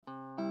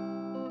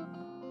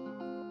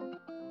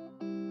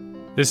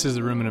This is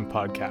the Ruminant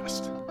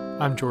Podcast.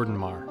 I'm Jordan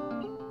Marr.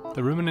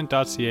 The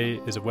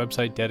Ruminant.ca is a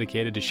website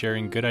dedicated to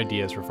sharing good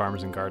ideas for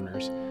farmers and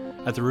gardeners.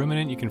 At The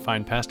Ruminant, you can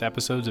find past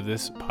episodes of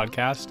this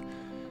podcast,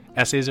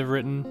 essays I've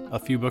written, a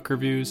few book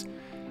reviews,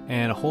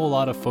 and a whole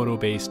lot of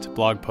photo-based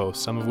blog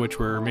posts, some of which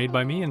were made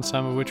by me and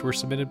some of which were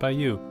submitted by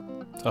you.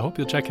 So I hope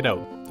you'll check it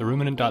out,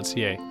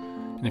 theruminant.ca.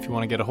 And if you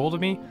want to get a hold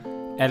of me,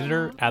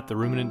 editor at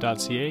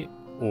theruminant.ca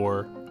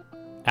or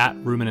at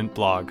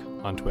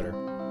ruminantblog on Twitter.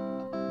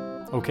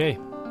 Okay,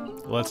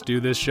 let's do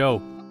this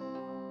show.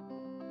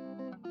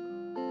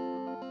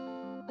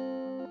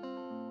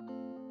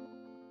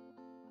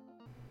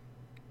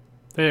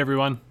 Hey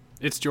everyone,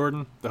 it's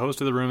Jordan, the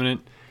host of The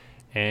Ruminant,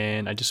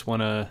 and I just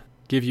want to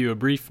give you a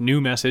brief new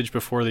message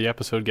before the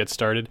episode gets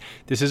started.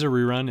 This is a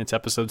rerun. It's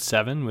episode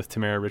 7 with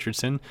Tamara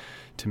Richardson.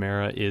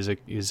 Tamara is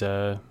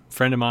a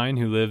friend of mine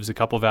who lives a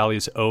couple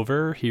valleys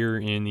over here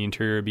in the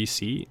interior of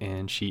BC,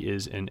 and she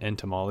is an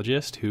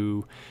entomologist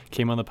who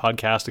came on the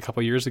podcast a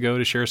couple years ago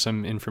to share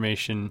some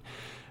information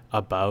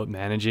about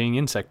managing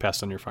insect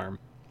pests on your farm.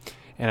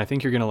 And I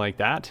think you're going to like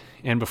that.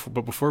 And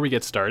before we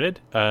get started,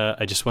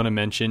 I just want to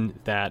mention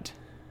that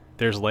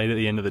there's light at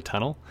the end of the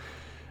tunnel.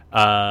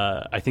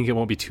 I think it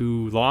won't be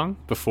too long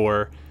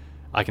before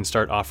I can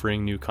start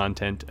offering new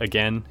content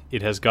again.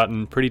 It has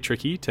gotten pretty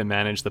tricky to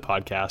manage the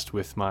podcast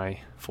with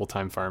my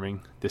full-time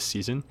farming this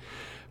season,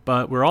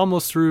 but we're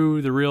almost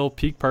through the real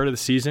peak part of the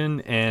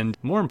season. And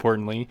more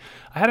importantly,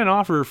 I had an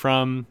offer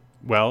from,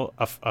 well,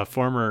 a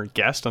former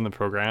guest on the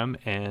program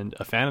and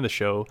a fan of the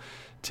show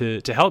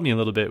to help me a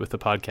little bit with the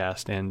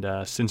podcast.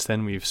 And since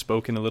then we've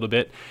spoken a little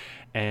bit,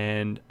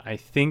 and I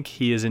think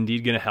he is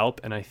indeed going to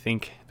help. And I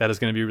think that is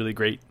going to be really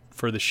great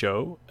for the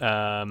show.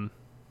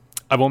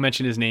 I won't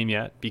mention his name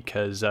yet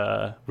because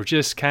we're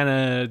just kind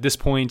of at this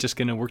point just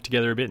going to work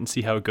together a bit and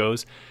see how it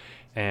goes.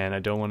 And I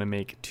don't want to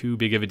make too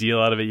big of a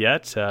deal out of it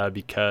yet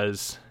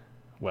because,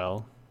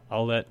 well,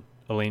 I'll let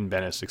Elaine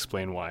Bennis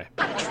explain why.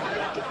 I'm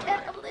trying to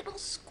get a little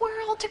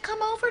squirrel to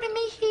come over to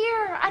me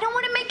here. I don't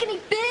want to make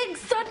any big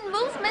sudden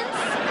movements.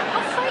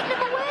 I'll frighten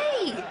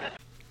him away.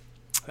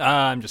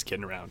 I'm just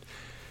kidding around.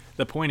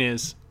 The point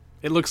is,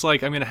 it looks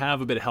like I'm going to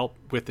have a bit of help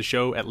with the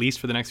show, at least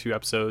for the next few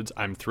episodes.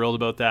 I'm thrilled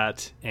about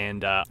that,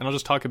 and I'll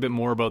just talk a bit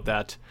more about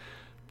that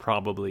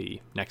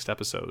probably next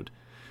episode,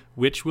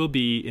 which will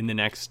be in the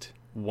next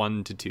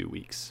 1 to 2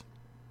 weeks.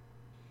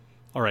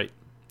 All right,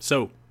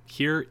 so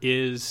here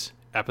is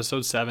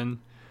episode 7,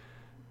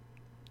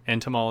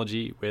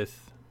 Entomology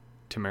with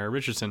Tamara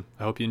Richardson.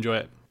 I hope you enjoy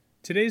it.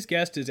 Today's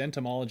guest is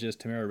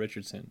entomologist Tamara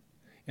Richardson.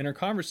 In our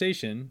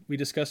conversation, we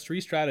discussed 3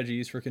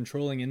 strategies for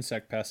controlling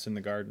insect pests in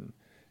the garden,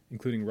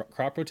 including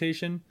crop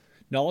rotation,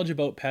 knowledge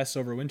about pests'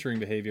 overwintering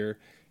behavior,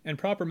 and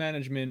proper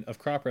management of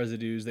crop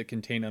residues that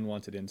contain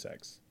unwanted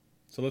insects.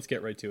 So let's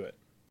get right to it.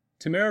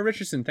 Tamara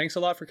Richardson, thanks a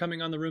lot for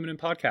coming on the Ruminant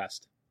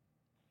Podcast.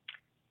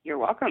 You're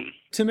welcome.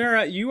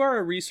 Tamara, you are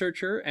a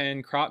researcher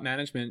and crop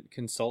management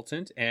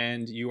consultant,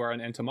 and you are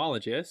an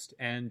entomologist.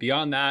 And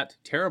beyond that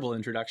terrible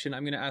introduction,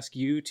 I'm going to ask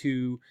you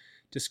to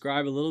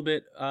describe a little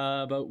bit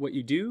about what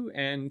you do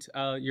and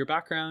your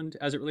background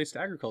as it relates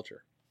to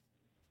agriculture.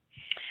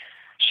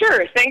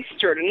 Sure. Thanks,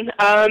 Jordan.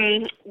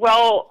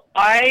 Well,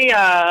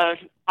 I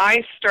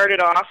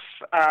started off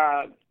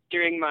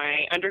during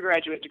my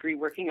undergraduate degree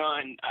working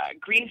on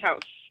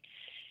greenhouse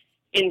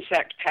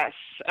insect pests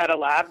at a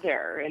lab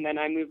there, and then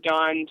I moved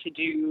on to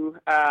do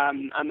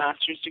a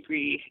master's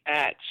degree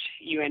at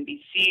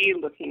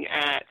UNBC looking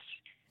at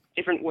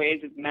different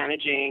ways of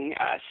managing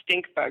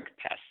stink bug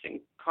pests in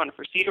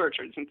conifer seed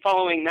orchards. And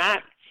following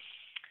that,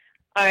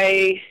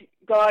 I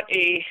got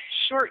a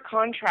short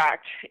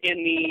contract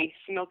in the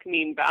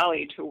Similkameen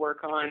Valley to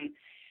work on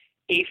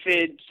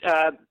aphid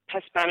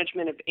pest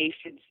management of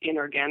aphids in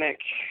organic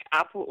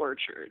apple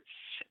orchards,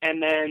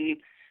 and then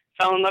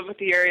fell in love with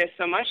the area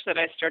so much that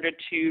I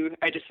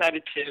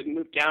decided to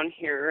move down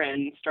here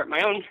and start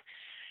my own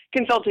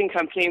consulting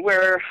company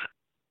where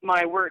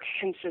my work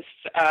consists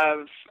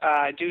of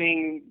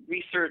doing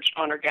research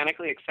on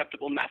organically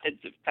acceptable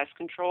methods of pest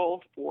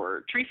control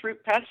for tree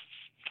fruit pests.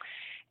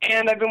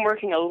 And I've been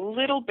working a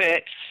little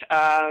bit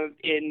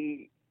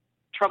in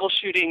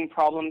troubleshooting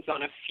problems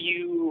on a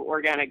few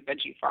organic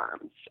veggie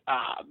farms,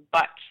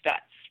 but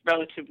that's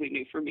relatively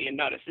new for me and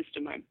not a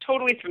system I'm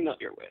totally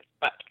familiar with,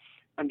 but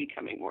I'm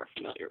becoming more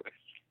familiar with.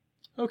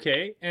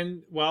 Okay,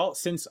 and well,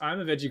 since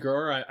I'm a veggie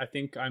grower, I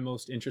think I'm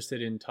most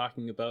interested in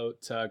talking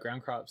about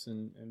ground crops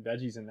and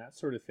veggies and that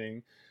sort of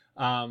thing.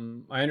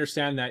 I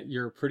understand that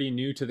you're pretty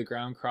new to the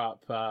ground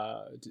crop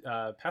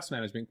pest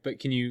management, but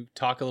can you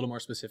talk a little more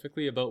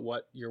specifically about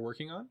what you're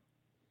working on?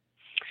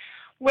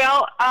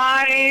 Well,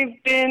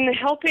 I've been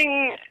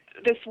helping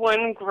this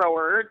one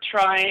grower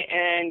try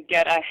and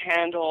get a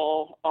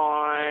handle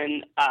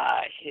on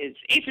his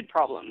aphid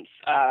problems.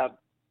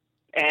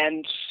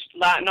 And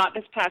not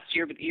this past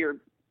year, but the year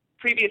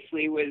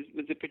previously was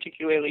a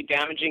particularly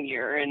damaging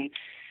year. And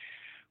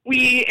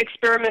We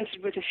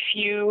experimented with a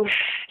few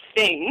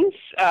things.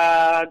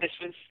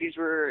 These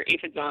were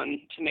aphids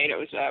on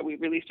tomatoes. We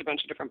released a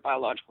bunch of different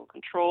biological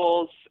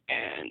controls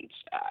and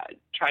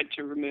tried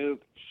to remove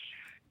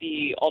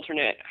the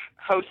alternate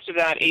host of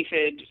that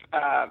aphid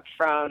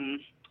from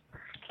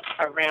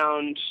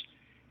around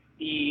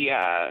the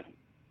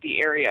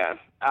area.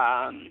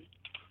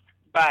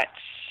 But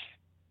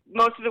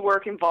most of the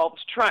work involved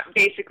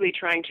basically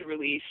trying to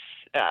release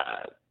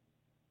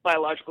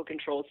biological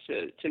controls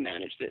to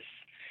manage this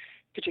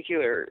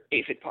particular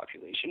aphid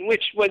population,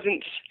 which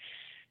wasn't.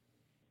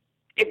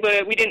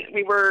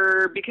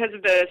 Because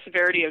of the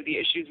severity of the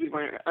issues, we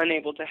weren't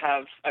unable to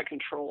have a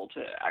control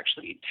to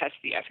actually test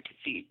the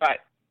efficacy.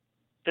 But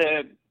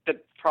the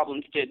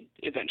problems did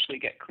eventually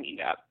get cleaned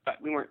up, but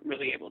we weren't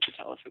really able to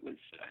tell if it was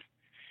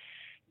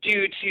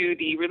due to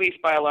the released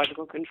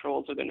biological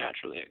controls or the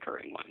naturally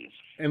occurring ones.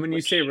 And when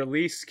you say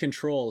release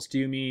controls, do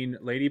you mean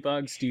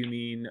ladybugs? Do you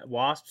mean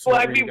wasps?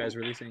 What were you guys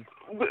releasing?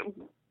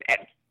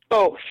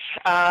 Both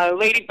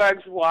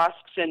ladybugs,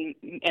 wasps, and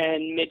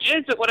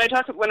midges. But when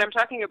I'm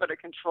talking about a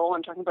control,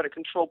 I'm talking about a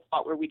control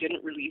plot where we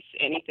didn't release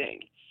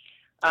anything,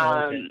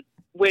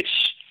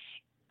 which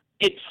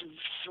it's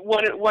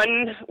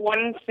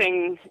one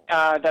thing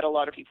that a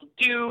lot of people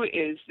do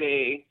is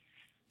they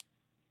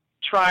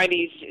try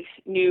these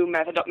new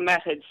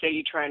methods. Say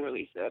you try and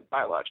release a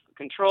biological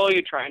control,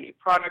 you try a new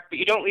product, but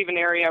you don't leave an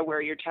area where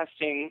you're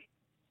testing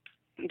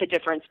the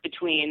difference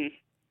between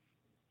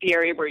the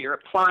area where you're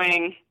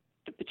applying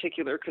the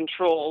particular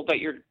control that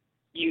you're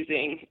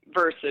using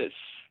versus.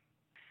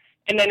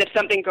 And then if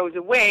something goes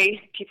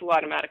away, people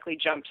automatically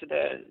jump to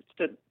the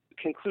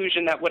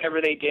conclusion that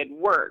whatever they did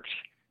worked,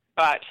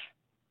 but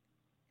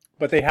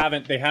they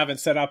haven't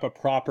set up a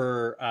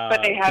proper.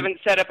 But they haven't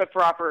set up a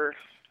proper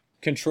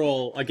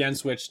control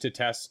against which to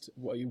test.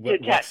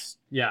 Test.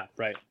 Yeah.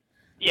 Right.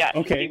 Yeah.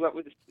 Okay. To see what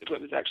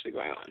was actually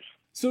going on.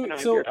 So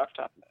off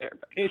topic there,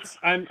 but.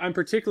 I'm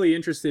particularly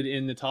interested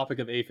in the topic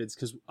of aphids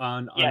because in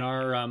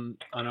our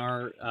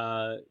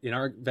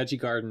veggie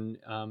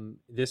garden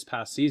this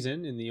past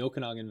season in the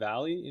Okanagan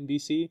Valley in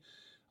BC,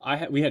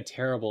 we had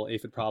terrible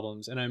aphid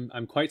problems, and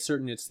I'm quite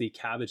certain it's the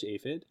cabbage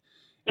aphid,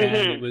 and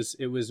it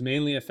was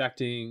mainly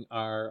affecting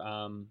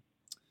our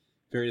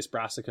various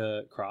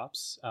brassica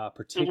crops,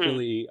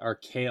 particularly our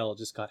kale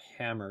just got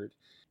hammered.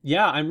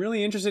 Yeah, I'm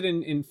really interested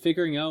in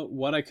figuring out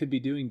what I could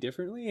be doing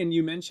differently. And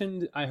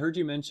I heard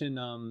you mention,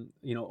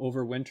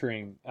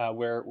 overwintering,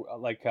 where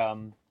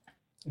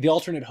the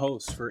alternate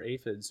host for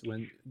aphids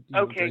during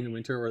the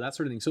winter or that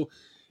sort of thing. So,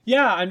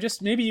 yeah,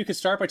 maybe you could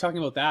start by talking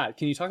about that.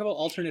 Can you talk about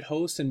alternate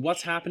hosts and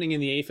what's happening in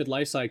the aphid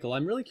life cycle?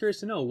 I'm really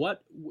curious to know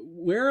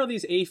where are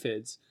these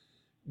aphids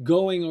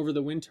going over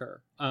the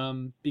winter?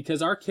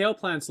 Because our kale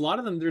plants, a lot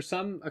of them, there's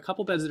a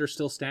couple beds that are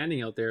still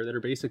standing out there that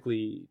are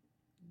basically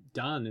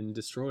done and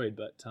destroyed,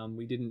 but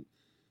we didn't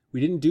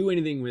do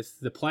anything with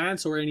the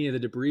plants or any of the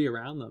debris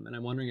around them, and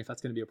I'm wondering if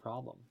that's going to be a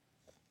problem.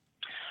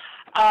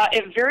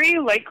 It very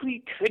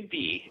likely could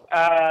be.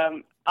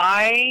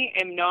 I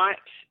am not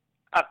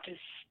up to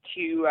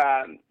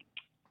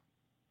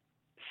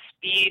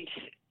speed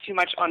too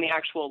much on the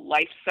actual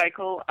life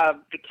cycle of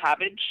the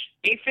cabbage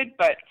aphid,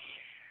 but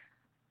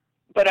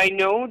I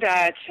know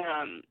that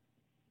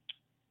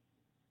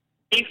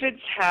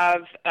aphids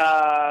have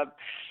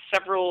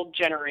several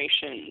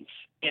generations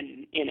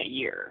in a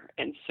year,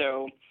 and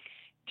so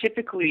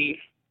typically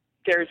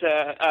there's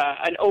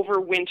an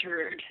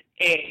overwintered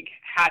egg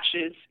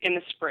hatches in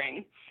the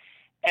spring,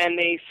 and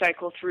they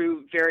cycle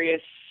through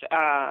various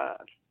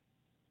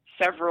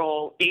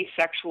several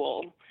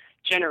asexual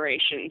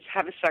generations,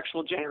 have a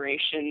sexual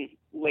generation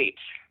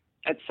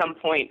at some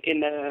point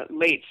in the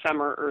late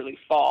summer, early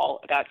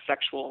fall, that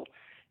sexual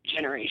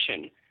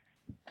generation,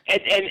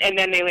 and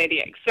then they lay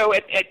the eggs. So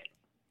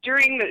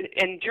during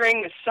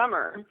the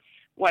summer,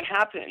 what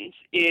happens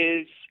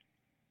is,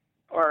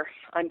 or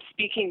I'm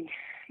speaking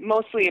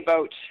mostly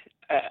about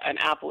an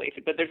apple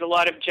aphid, but there's a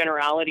lot of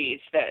generalities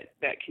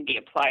that can be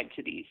applied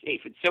to these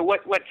aphids. So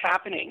what's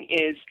happening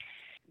is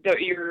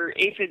that your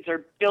aphids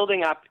are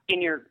building up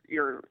in your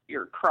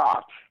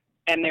crop,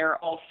 and they're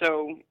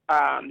also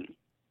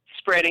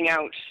spreading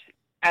out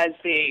as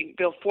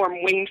they'll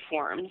form winged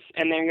forms,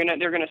 and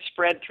they're gonna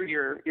spread through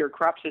your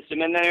crop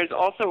system. And then there's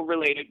also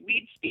related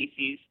weed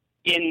species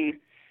in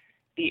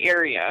the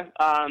area.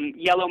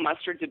 Yellow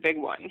mustard's a big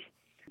one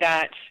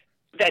that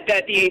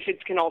the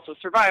aphids can also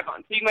survive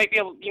on. So you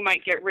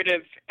might get rid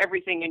of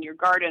everything in your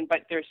garden,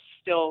 but there's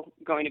still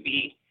going to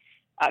be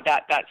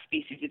that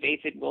species of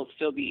aphid will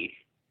still be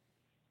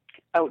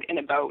out and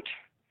about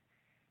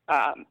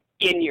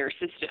in your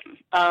system.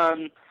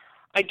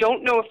 I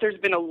don't know if there's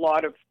been a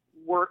lot of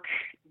work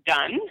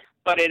done,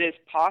 but it is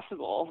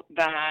possible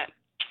that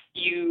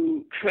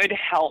you could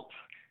help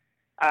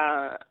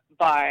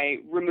by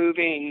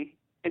removing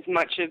as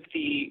much of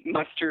the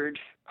mustard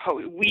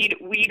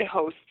weed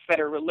hosts that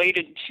are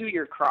related to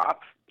your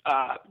crop,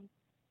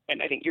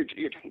 and I think you're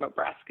talking about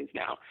brassicas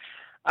now.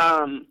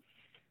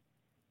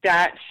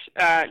 That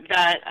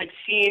I've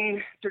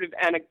seen sort of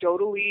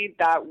anecdotally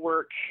that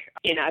work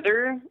in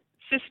other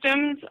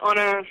systems on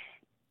a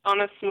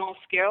small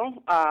scale.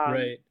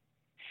 Right.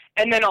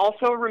 And then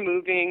also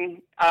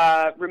removing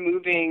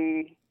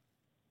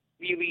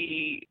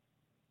really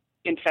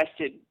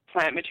infested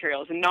plant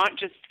materials, and not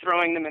just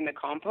throwing them in the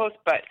compost,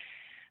 but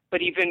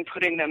even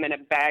putting them in a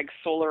bag,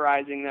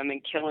 solarizing them,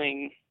 and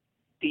killing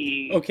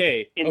the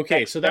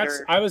insects. So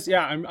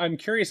I'm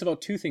curious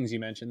about two things you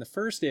mentioned. The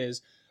first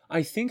is,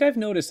 I think I've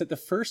noticed that the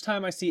first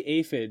time I see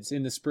aphids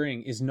in the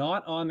spring is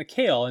not on the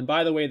kale. And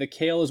by the way, the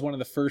kale is one of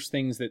the first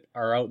things that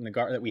are out in the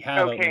garden that we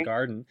have out in the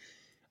garden.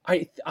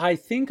 I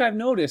think I've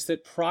noticed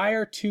that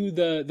prior to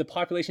the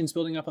populations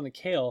building up on the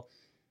kale,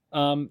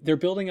 they're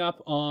building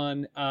up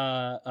on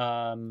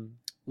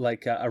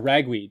like a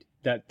ragweed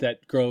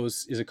that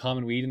grows, is a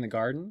common weed in the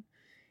garden.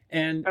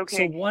 And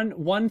so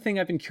one thing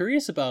I've been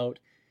curious about,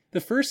 the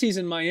first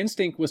season, my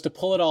instinct was to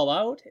pull it all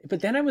out.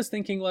 But then I was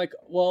thinking, like,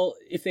 well,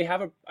 if they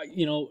have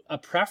a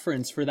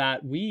preference for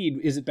that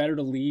weed, is it better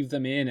to leave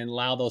them in and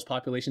allow those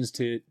populations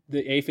the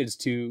aphids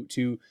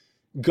to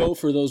go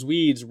for those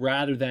weeds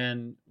rather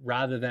than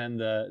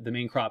the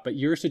main crop? But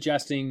you're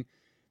suggesting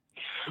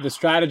the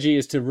strategy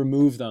is to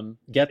remove them,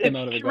 get them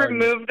out of the garden.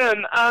 Remove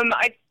them.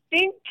 I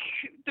think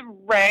the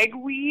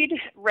ragweed,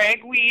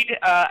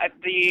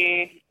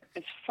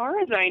 as far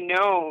as I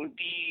know,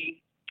 the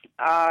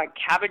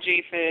cabbage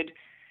aphid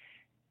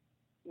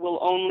will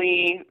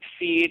only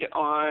feed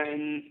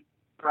on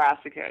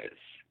brassicas,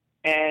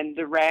 and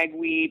the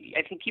ragweed,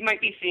 I think you might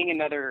be seeing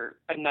another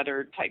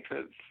type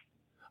of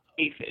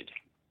aphid.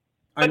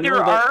 But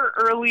there are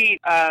early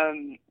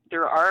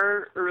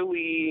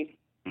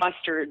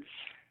mustards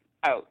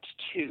out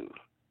too.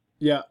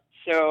 Yeah.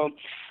 So,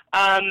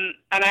 and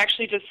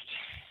actually, just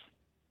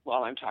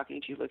while I'm talking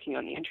to you, looking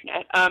on the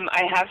internet,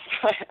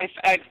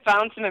 I've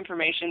found some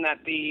information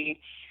that the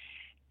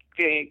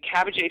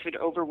cabbage aphid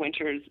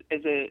overwinters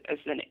as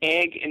an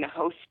egg in the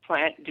host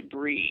plant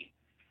debris.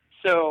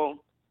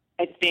 So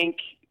I think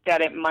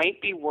that it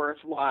might be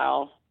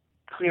worthwhile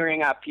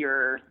clearing up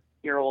your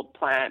old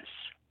plants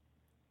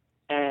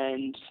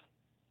and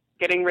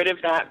getting rid of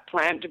that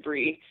plant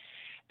debris,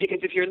 because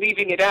if you're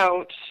leaving it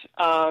out,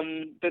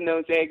 then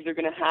those eggs are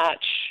going to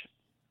hatch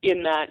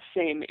in that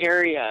same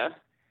area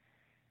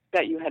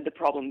that you had the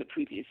problem the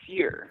previous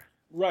year.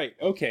 Right.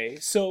 Okay.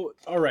 So,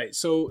 all right.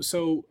 So,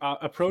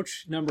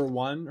 approach number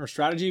one, or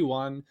strategy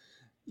one,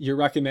 you're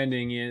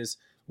recommending is,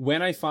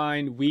 when I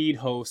find weed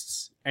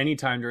hosts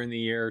anytime during the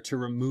year, to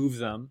remove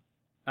them.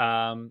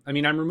 I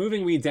mean, I'm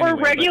removing weeds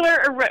anyway.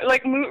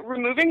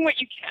 Removing what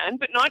you can,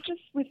 but not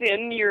just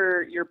within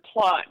your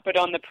plot, but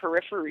on the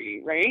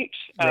periphery, right?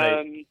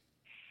 Right.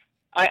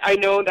 I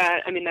know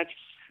that. I mean, that's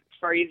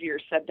far easier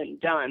said than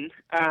done.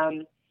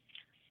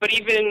 But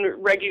even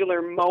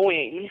regular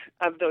mowing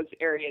of those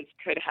areas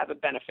could have a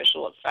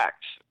beneficial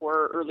effect,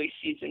 or early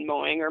season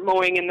mowing, or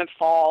mowing in the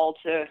fall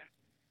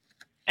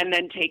and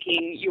then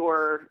taking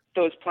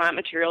those plant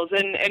materials.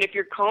 And if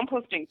you're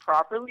composting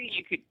properly,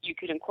 you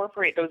could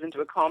incorporate those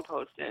into a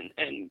compost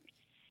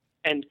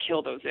and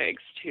kill those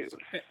eggs too.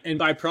 And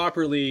by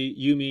properly,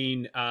 you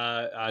mean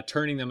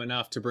turning them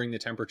enough to bring the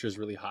temperatures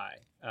really high.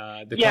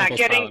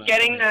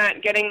 Getting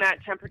that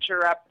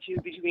temperature up to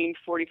between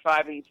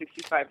 45 and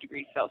 65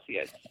 degrees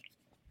Celsius.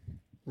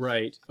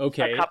 Right.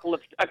 Okay. A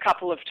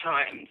couple of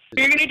times.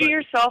 You're going to do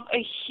yourself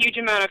a huge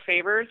amount of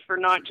favors for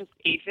not just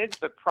aphids,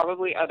 but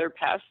probably other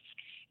pests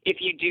if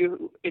you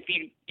do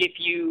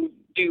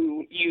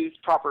use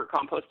proper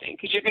composting,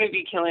 because you're going to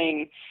be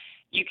killing.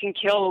 You can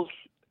kill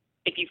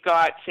if you've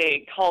got,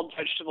 say, culled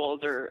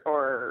vegetables,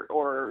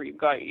 or you've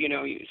got,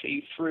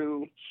 you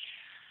threw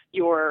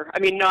your. I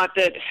mean, not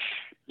that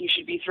you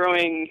should be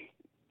throwing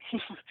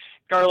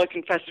garlic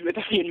infested with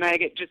onion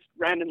maggot just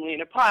randomly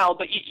in a pile,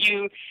 but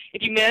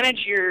if you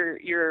manage your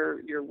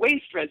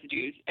waste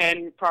residues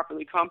and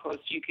properly compost,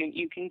 you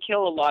can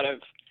kill a lot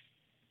of.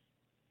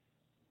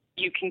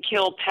 You can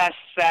kill pests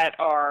that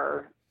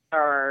are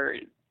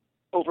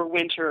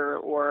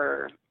overwinter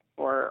or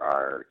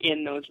are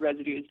in those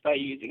residues by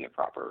using a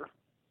proper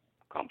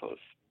composting.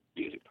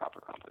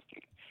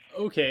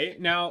 Okay,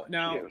 now.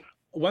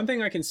 One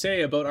thing I can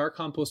say about our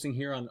composting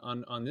here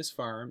on this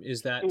farm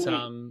is that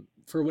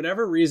for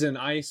whatever reason,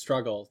 I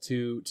struggle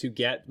to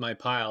get my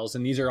piles,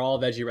 and these are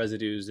all veggie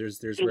residues.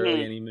 There's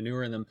rarely any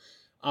manure in them,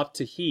 up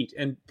to heat.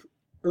 And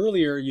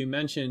earlier you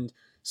mentioned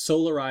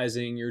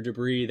solarizing your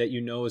debris that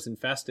is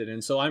infested,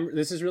 and so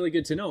this is really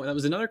good to know. And that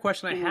was another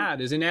question I had,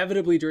 is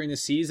inevitably during the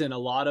season, a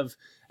lot of,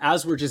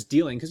 as we're just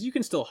dealing, because you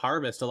can still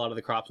harvest a lot of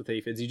the crops with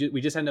aphids,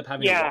 we just end up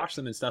having to wash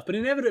them and stuff, but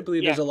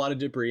inevitably there's a lot of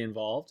debris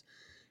involved.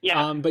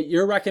 Yeah. But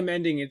you're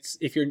recommending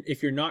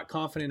if you're not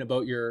confident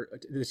about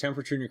the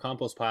temperature in your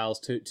compost piles,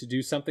 to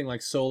do something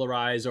like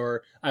solarize,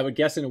 or I would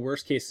guess in a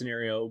worst case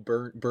scenario,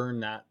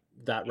 burn that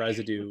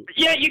residue.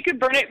 Yeah, you could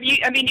burn it. You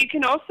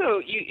can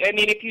also.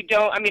 If you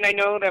don't. I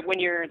know that when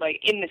you're like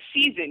in the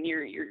season,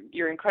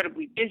 you're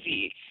incredibly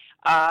busy.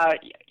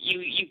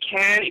 You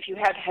can, if you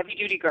have heavy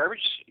duty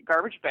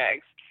garbage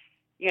bags,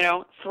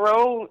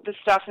 throw the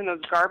stuff in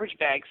those garbage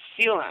bags,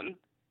 seal them,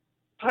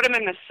 put them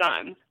in the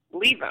sun,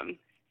 leave them.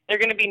 they're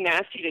going to be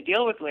nasty to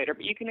deal with later,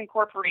 but you can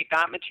incorporate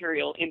that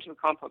material into a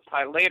compost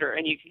pile later,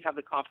 and you can have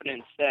the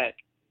confidence that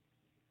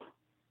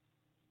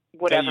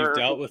whatever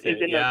is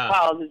in those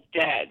piles is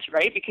dead,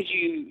 right? Because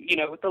you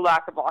know, with the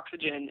lack of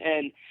oxygen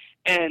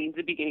and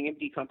the beginning of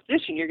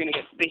decomposition, you're going to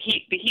get the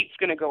heat's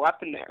going to go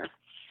up in there.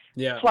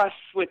 Yeah. Plus,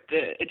 with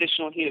the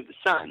additional heat of the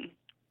sun,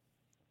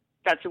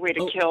 that's a way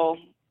to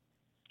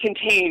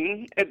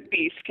contain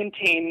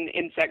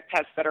insect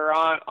pests that are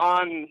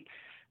on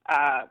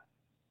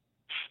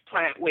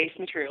plant waste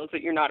materials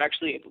that you're not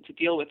actually able to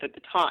deal with at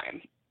the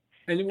time.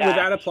 And would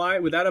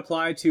that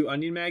apply to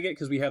onion maggot?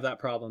 Because we have that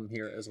problem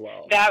here as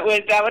well. That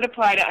would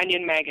apply to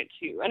onion maggot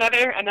too.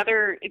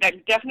 Another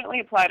that definitely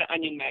apply to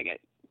onion maggot.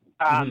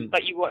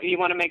 But you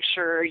want to make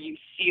sure you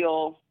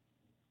seal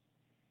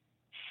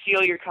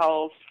your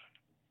culls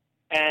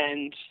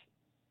and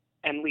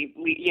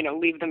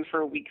leave them for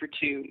a week or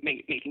two,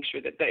 making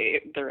sure that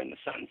they're in the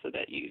sun so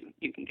that you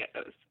can get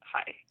those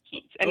high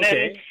heats.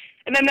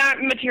 And then that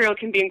material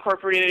can be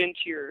incorporated into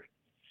your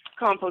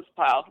compost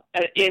pile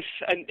if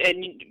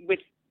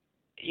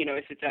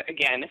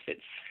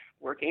it's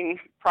working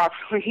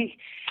properly.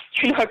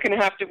 You're not going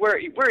to have to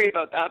worry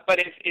about that. But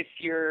if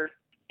you're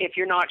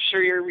not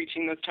sure you're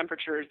reaching those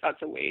temperatures,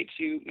 that's a way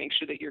to make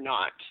sure that you're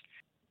not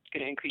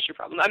going to increase your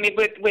problem. I mean,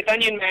 with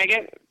onion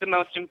maggot,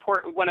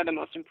 one of the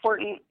most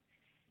important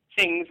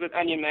things with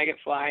onion maggot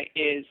fly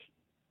is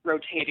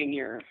rotating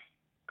your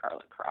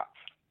garlic crop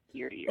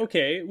year to year.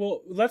 Okay,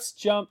 well, let's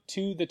jump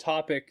to the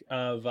topic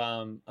of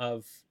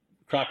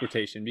crop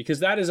rotation, because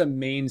that is a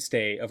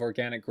mainstay of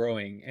organic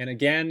growing. And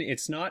again,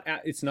 it's not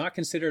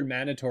considered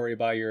mandatory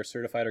by your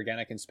certified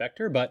organic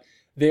inspector, but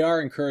they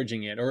are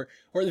encouraging it, or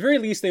at the very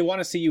least, they want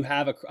to see you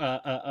have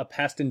a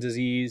pest and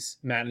disease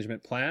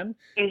management plan.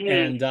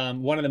 Mm-hmm.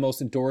 And one of the most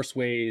endorsed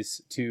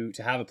ways to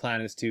have a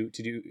plan is to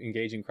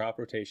engage in crop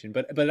rotation.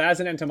 But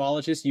as an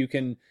entomologist, you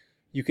can.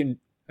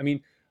 I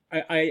mean,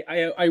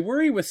 I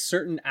worry with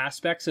certain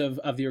aspects of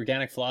the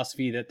organic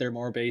philosophy that they're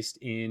more based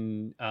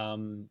in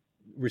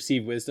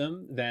received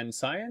wisdom than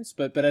science.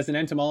 But as an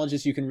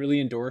entomologist, you can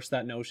really endorse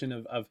that notion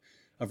of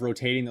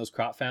rotating those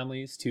crop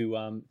families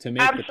to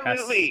make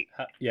absolutely.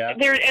 The pests. Yeah.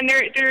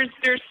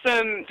 There's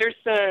some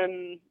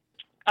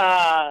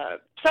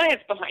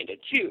science behind it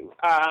too.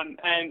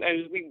 And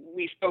as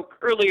we spoke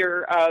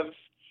earlier of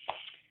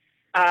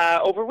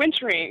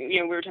overwintering,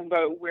 we were talking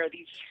about where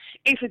these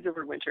aphids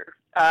overwinter.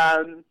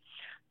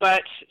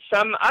 But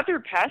some other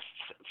pests,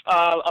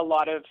 a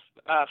lot of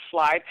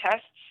fly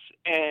pests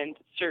and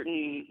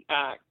certain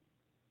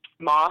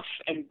moth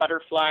and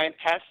butterfly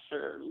pests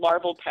or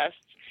larval pests,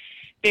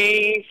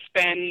 they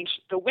spend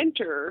the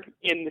winter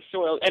in the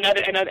soil,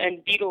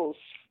 and beetles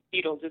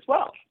as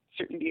well,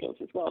 certain beetles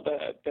as well,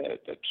 the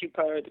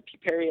pupa or the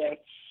puparia.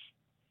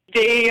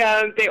 They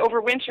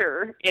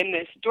overwinter in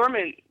this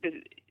dormant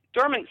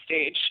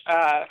stage,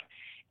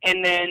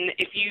 and then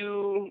if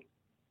you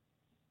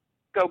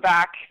go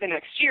back the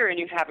next year and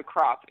you have a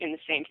crop in the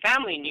same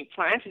family and you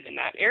plant it in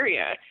that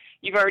area,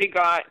 you've already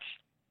got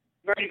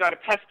a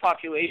pest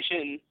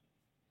population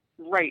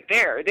right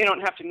there. They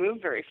don't have to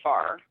move very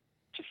far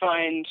to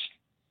find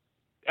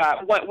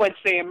once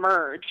they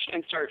emerge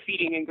and start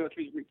feeding and go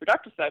through the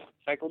reproductive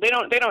cycle. They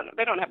don't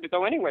have to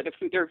go anywhere. The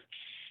food,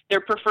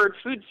 their preferred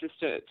food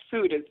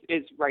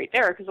is right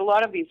there, because a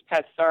lot of these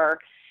pests are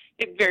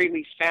at very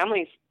least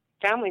family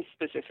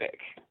specific.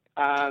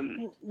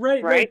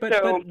 Right.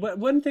 But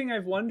one thing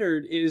I've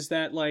wondered is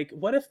that, like,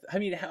 what if, I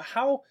mean,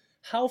 how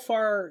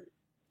far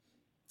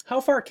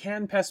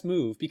can pests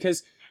move?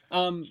 Because,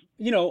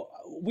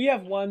 we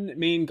have one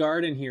main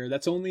garden here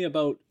that's only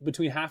about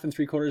between 1/2 and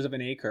 3/4 of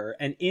an acre.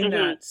 And in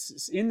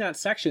that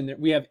section,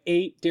 we have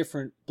 8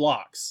 different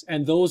blocks.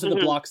 And those are the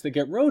blocks that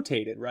get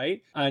rotated,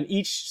 right? And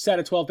each set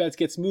of 12 beds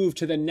gets moved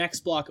to the next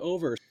block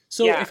over.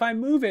 So if I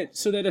move it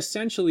so that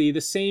essentially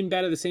the same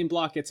bed of the same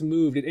block gets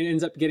moved, it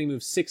ends up getting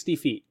moved 60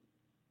 feet,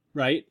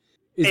 right?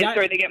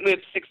 Sorry, they get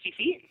moved 60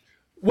 feet?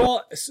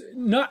 Well,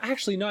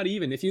 not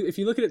even. If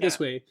you look at it this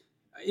way,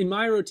 in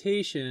my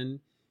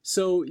rotation,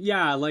 so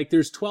like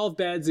there's 12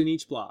 beds in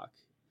each block.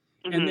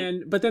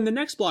 And but then the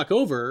next block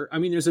over, I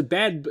mean, there's a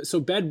bed. So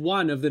bed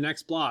 1 of the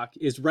next block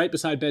is right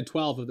beside bed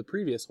 12 of the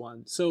previous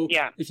one. So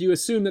if you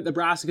assume that the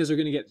brassicas are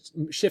going to get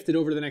shifted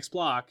over to the next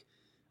block,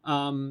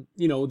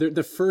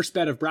 the first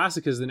bed of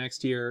brassicas the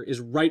next year is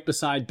right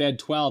beside bed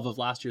 12 of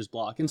last year's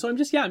block. And so I'm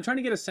trying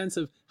to get a sense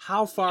of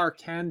how far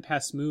can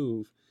pests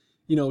move,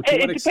 to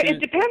what extent. It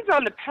depends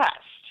on the pest.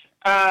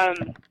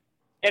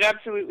 It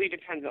absolutely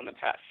depends on the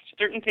pest.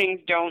 Certain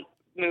things don't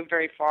move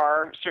very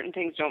far. Certain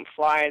things don't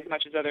fly as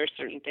much as others.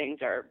 Certain things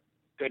are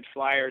good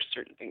flyers.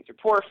 Certain things are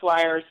poor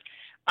flyers.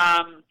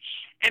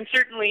 And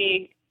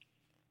certainly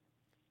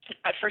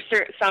for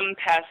some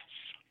pests,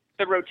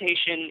 the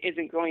rotation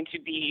isn't going to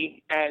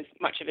be as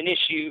much of an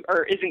issue,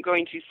 or isn't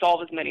going to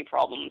solve as many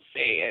problems,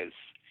 say,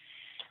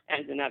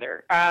 as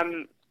another.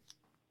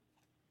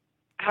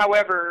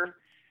 However,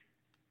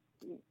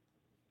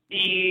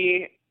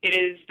 it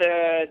is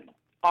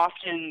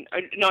often,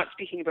 not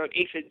speaking about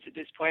aphids at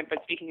this point,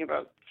 but speaking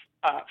about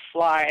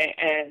fly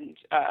and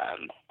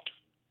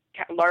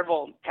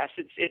larval pests.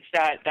 It's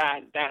that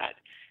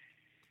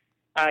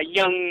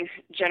young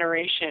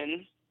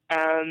generation,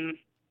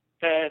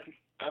 the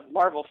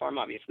larval form,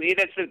 obviously,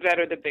 that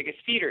are the biggest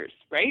feeders,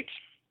 right?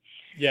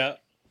 Yeah.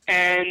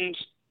 And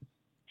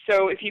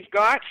so if you've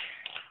got,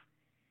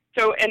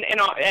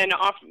 and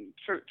often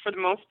for the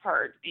most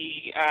part,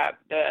 the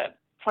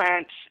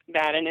plant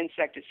that an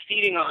insect is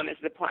feeding on is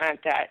the plant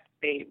that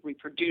they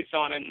reproduce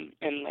on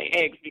and lay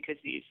eggs, because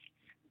these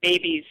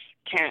babies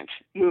can't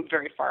move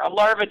very far. A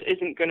larva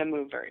isn't going to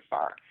move very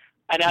far.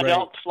 An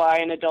adult fly,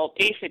 an adult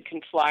aphid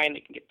can fly, and they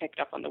can get picked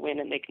up on the wind,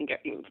 and they can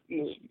get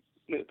move.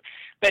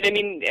 But I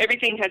mean,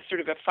 everything has sort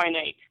of a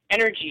finite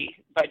energy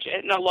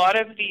budget, and a lot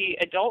of the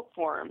adult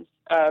forms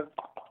of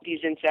these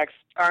insects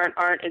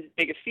aren't as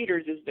big as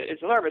feeders as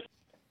the larvae.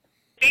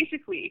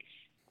 Basically,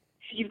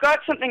 you've got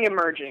something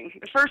emerging.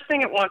 The first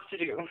thing it wants to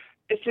do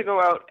is to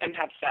go out and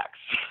have sex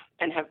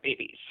and have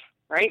babies,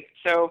 right?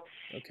 So,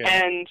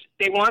 and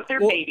they want their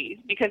babies,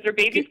 because their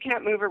babies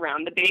can't move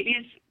around. The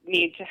babies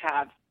need to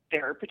have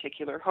their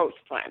particular host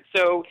plant.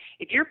 So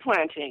if you're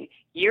planting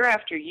year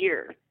after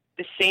year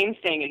the same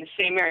thing in the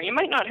same area, you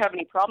might not have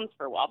any problems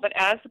for a while, but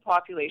as the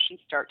populations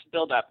start to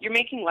build up, you're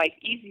making life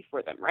easy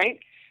for them, right?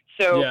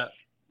 So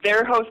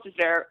their host is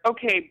there.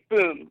 Okay,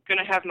 boom, going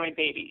to have my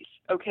babies.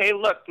 Okay,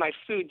 look, my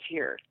food's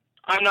here.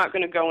 I'm not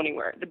going to go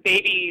anywhere. The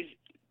babies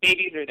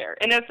are there.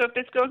 And then, so if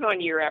this goes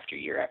on year after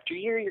year after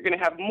year, you're going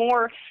to have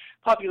more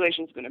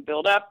populations going to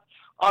build up.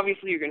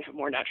 Obviously, you're going to have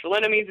more natural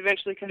enemies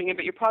eventually coming in,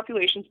 but your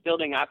population's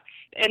building up.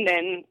 And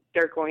then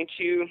they're going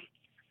to,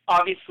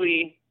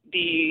 obviously,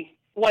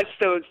 once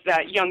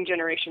that young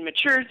generation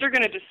matures, they're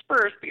going to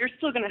disperse, but you're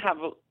still going to have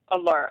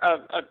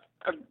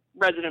a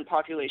resident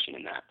population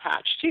in that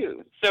patch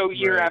too. So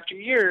year after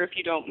year, if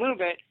you don't move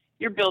it,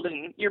 you're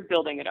building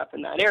it up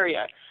in that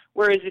area.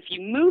 Whereas if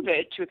you move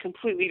it to a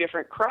completely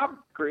different crop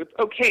group,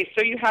 okay,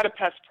 so you had a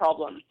pest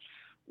problem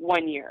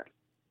one year.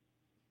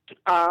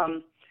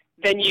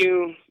 Then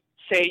you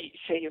say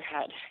you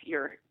had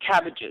your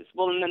cabbages.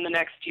 Well, and then the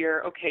next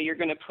year, okay, you're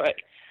going to put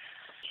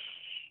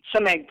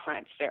some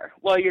eggplants there.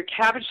 Well, your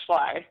cabbage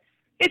fly,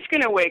 it's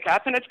going to wake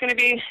up and it's going to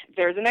be,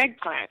 there's an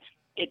eggplant.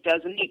 It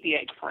doesn't eat the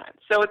eggplant.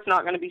 So it's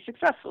not going to be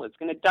successful. It's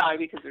going to die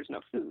because there's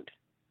no food.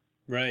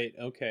 Right,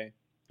 okay.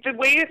 The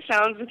way it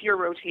sounds with your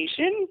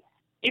rotation,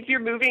 if you're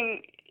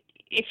moving,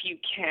 if you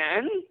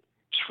can,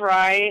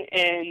 try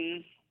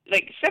and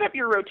set up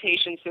your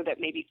rotation so that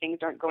maybe things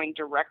aren't going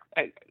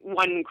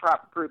one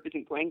crop group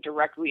isn't going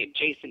directly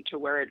adjacent to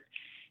where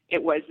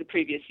it was the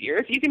previous year.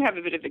 If you can have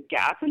a bit of a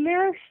gap in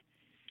there.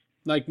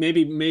 Like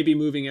maybe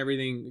moving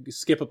everything,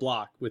 skip a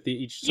block with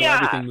each, so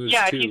everything moves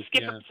if you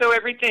skip so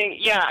everything,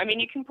 I mean,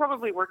 you can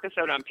probably work this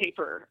out on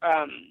paper.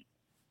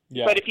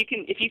 But if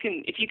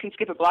you can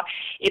skip a block,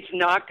 it's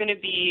not going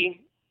to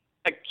be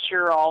a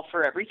cure-all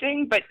for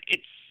everything, but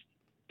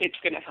it's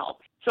going to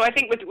help. So I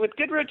think with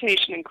good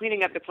rotation and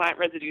cleaning up the plant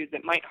residues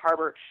that might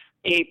harbor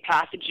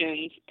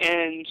pathogens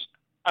and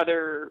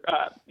other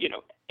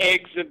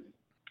eggs of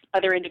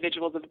other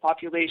individuals of the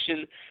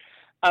population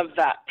of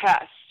that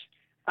pest,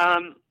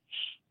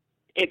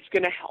 it's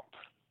going to help.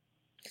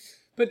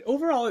 But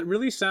overall, it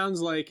really sounds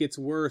like it's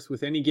worth,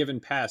 with any given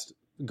pest,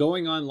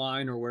 going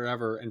online or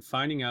wherever and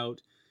finding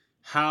out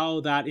how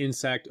that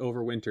insect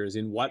overwinters,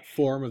 in what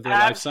form of their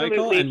life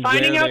cycle, and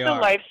finding where out they the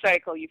are. Life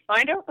cycle. You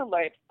find out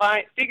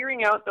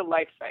figuring out the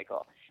life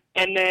cycle,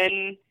 and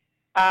then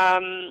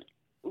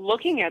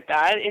looking at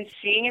that and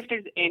seeing if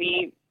there's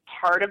any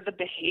part of the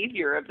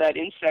behavior of that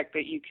insect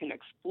that you can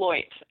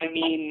exploit. I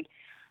mean,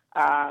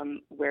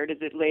 where does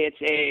it lay its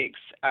eggs?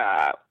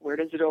 Where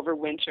does it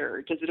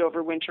overwinter? Does it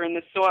overwinter in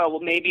the soil?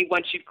 Well, maybe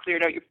once you've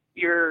cleared out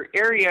your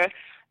area,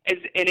 as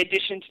in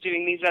addition to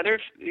doing these other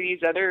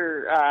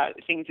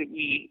things that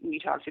we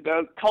talked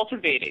about,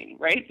 cultivating,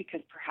 right?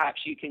 Because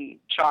perhaps you can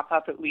chop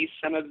up at least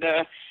some of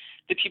the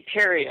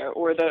puparia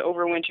or the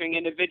overwintering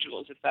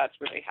individuals if that's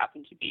where they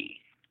happen to be.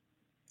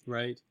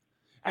 Right.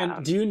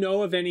 And do you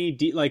know of any,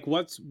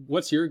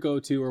 what's your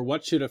go-to, or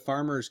what should a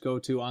farmer's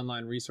go-to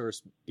online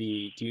resource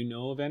be? Do you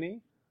know of any?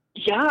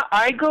 Yeah,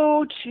 I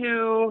go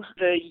to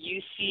the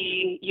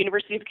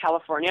University of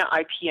California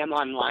IPM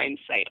online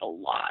site a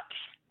lot.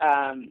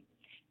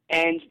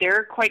 And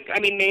they're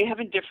they have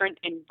a different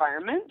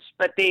environment,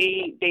 but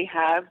they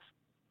have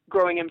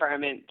growing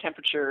environment,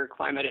 temperature,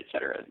 climate,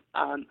 etc.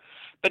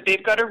 But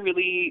they've got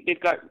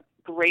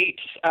great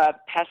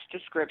pest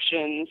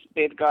descriptions.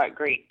 They've got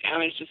great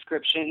damage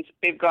descriptions.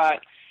 They've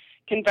got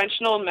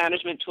conventional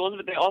management tools,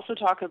 but they also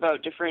talk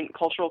about different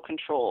cultural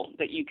control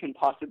that you can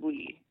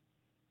possibly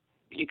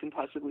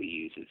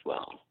use as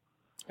well.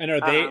 And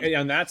are they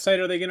on that site?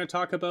 Are they going to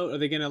talk about? Are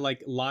they going to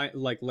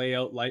lay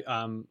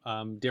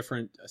out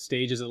different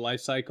stages of the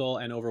life cycle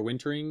and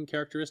overwintering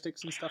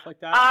characteristics and stuff like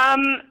that?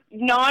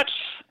 Not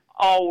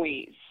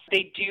always.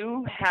 They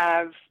do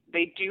have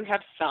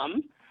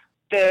some.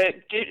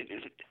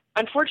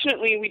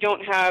 Unfortunately, we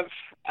don't have.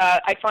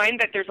 I find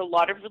that there's a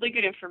lot of really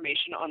good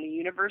information on the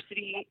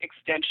university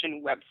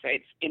extension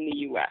websites in the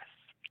U.S.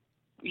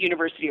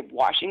 University of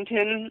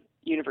Washington,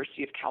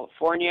 University of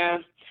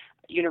California.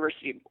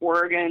 University of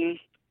Oregon,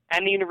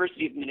 and the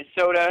University of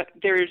Minnesota.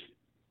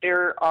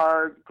 There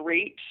are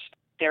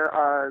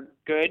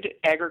good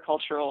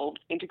agricultural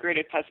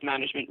integrated pest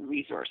management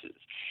resources.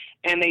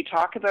 And they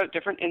talk about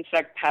different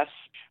insect pests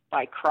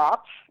by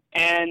crop,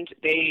 and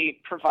they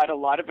provide a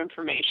lot of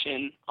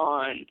information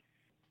on,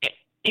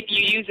 if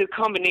you use a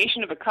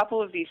combination of a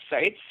couple of these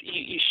sites,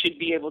 you should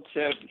be able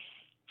to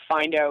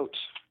find out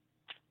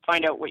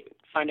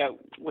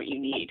what you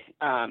need.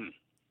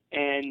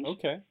 And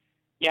Okay.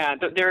 yeah,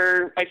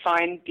 I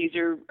find these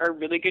are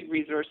really good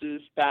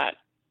resources that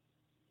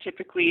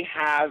typically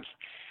have,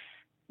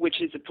 which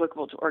is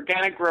applicable to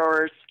organic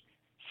growers,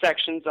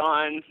 sections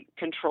on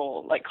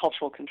control, like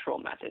cultural control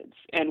methods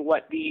and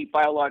what the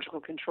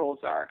biological controls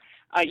are.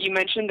 You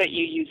mentioned that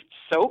you used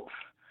soap.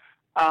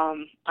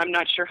 I'm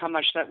not sure how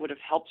much that would have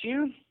helped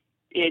you.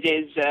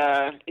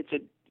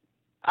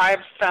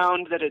 I've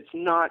found that it's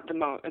not a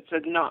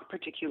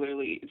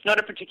particularly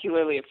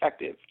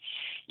effective.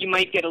 You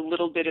might get a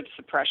little bit of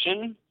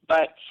suppression,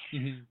 but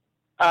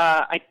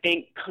I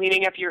think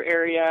cleaning up your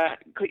area,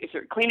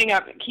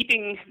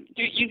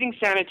 using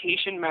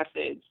sanitation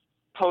methods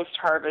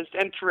post-harvest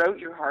and throughout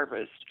your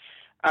harvest,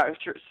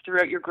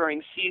 throughout your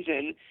growing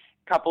season,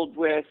 coupled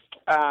with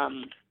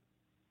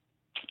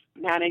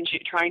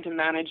trying to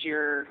manage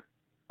your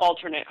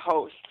alternate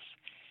hosts,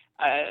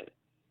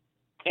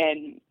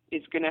 and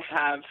is going to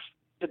have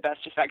the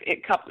best effect.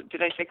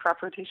 Did I say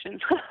crop rotation?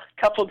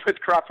 Coupled with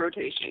crop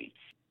rotation.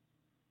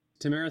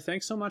 Tamara,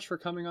 thanks so much for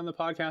coming on the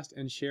podcast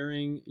and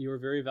sharing your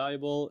very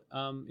valuable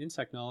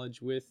insect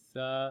knowledge with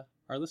our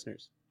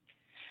listeners.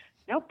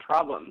 No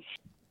problem.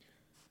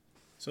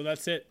 So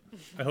that's it.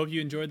 I hope you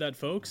enjoyed that,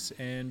 folks.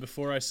 And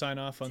before I sign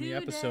off on the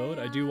episode,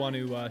 I do want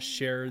to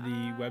share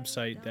the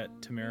website that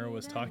Tamara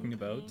was talking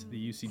about,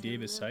 the UC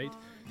Davis site.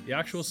 The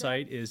actual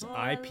site is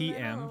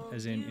IPM,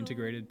 as in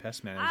Integrated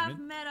Pest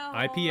Management,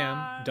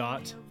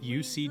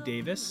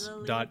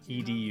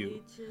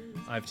 ipm.ucdavis.edu.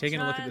 I've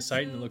taken a look at the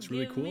site and it looks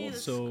really cool,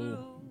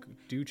 so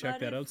do check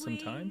that out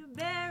sometime.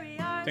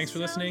 Thanks for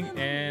listening,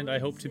 and I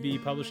hope to be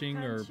publishing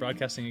or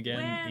broadcasting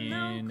again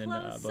in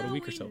about a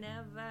week or so.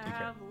 Take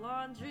care.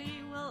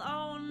 Will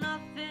owe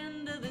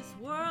nothing to this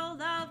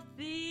world of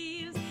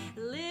thieves.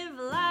 Live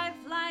life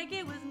like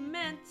it was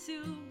meant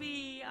to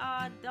be.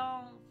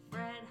 Don't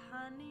fret,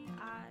 honey,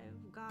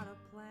 I've got a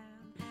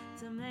plan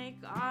to make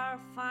our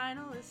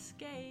final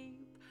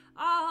escape.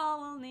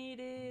 All we'll need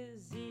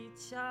is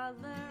each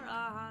other,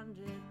 $100,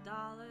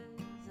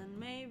 and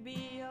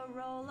maybe a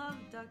roll of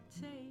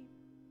duct tape.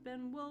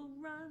 And we'll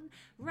run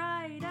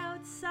right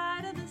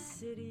outside of the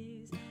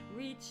city's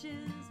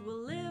reaches.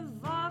 We'll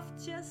live off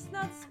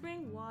chestnuts,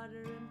 spring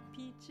water, and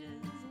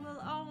peaches.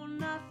 We'll owe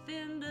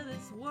nothing to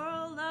this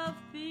world of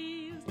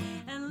thieves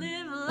and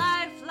live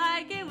life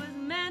like it was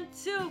meant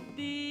to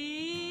be.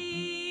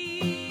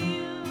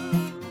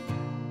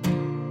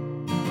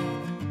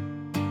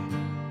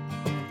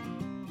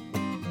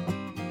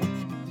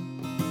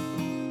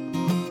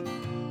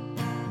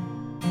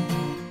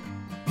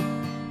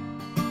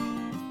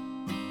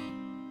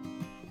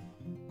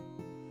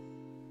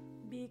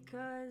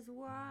 Because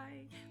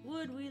why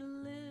would we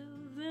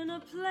live in a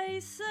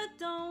place that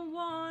don't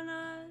want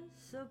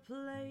us, a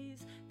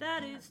place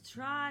that is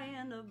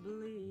trying to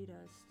bleed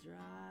us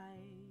dry?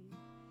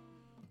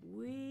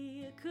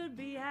 We could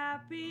be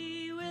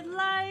happy with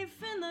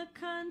life in the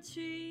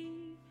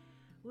country,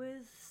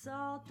 with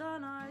salt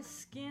on our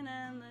skin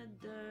and the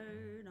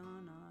dirt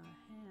on our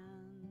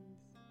hands.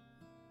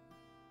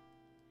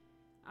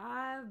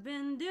 I've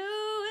been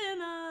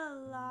doing a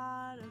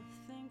lot of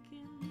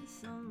thinking,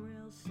 some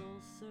real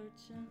soul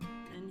searching,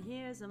 and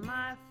here's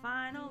my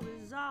final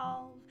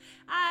resolve.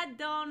 I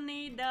don't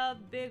need a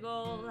big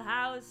old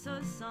house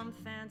or some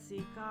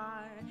fancy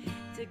car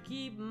to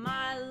keep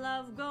my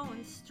love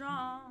going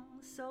strong.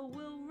 So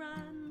we'll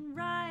run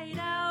right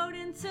out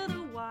into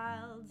the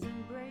wild's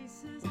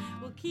embraces.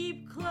 We'll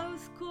keep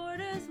close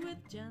quarters with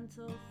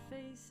gentle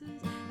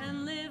faces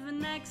and live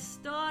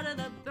next door to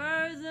the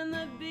birds and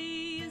the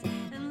bees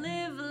and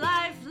live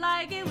life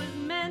like it was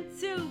meant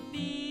to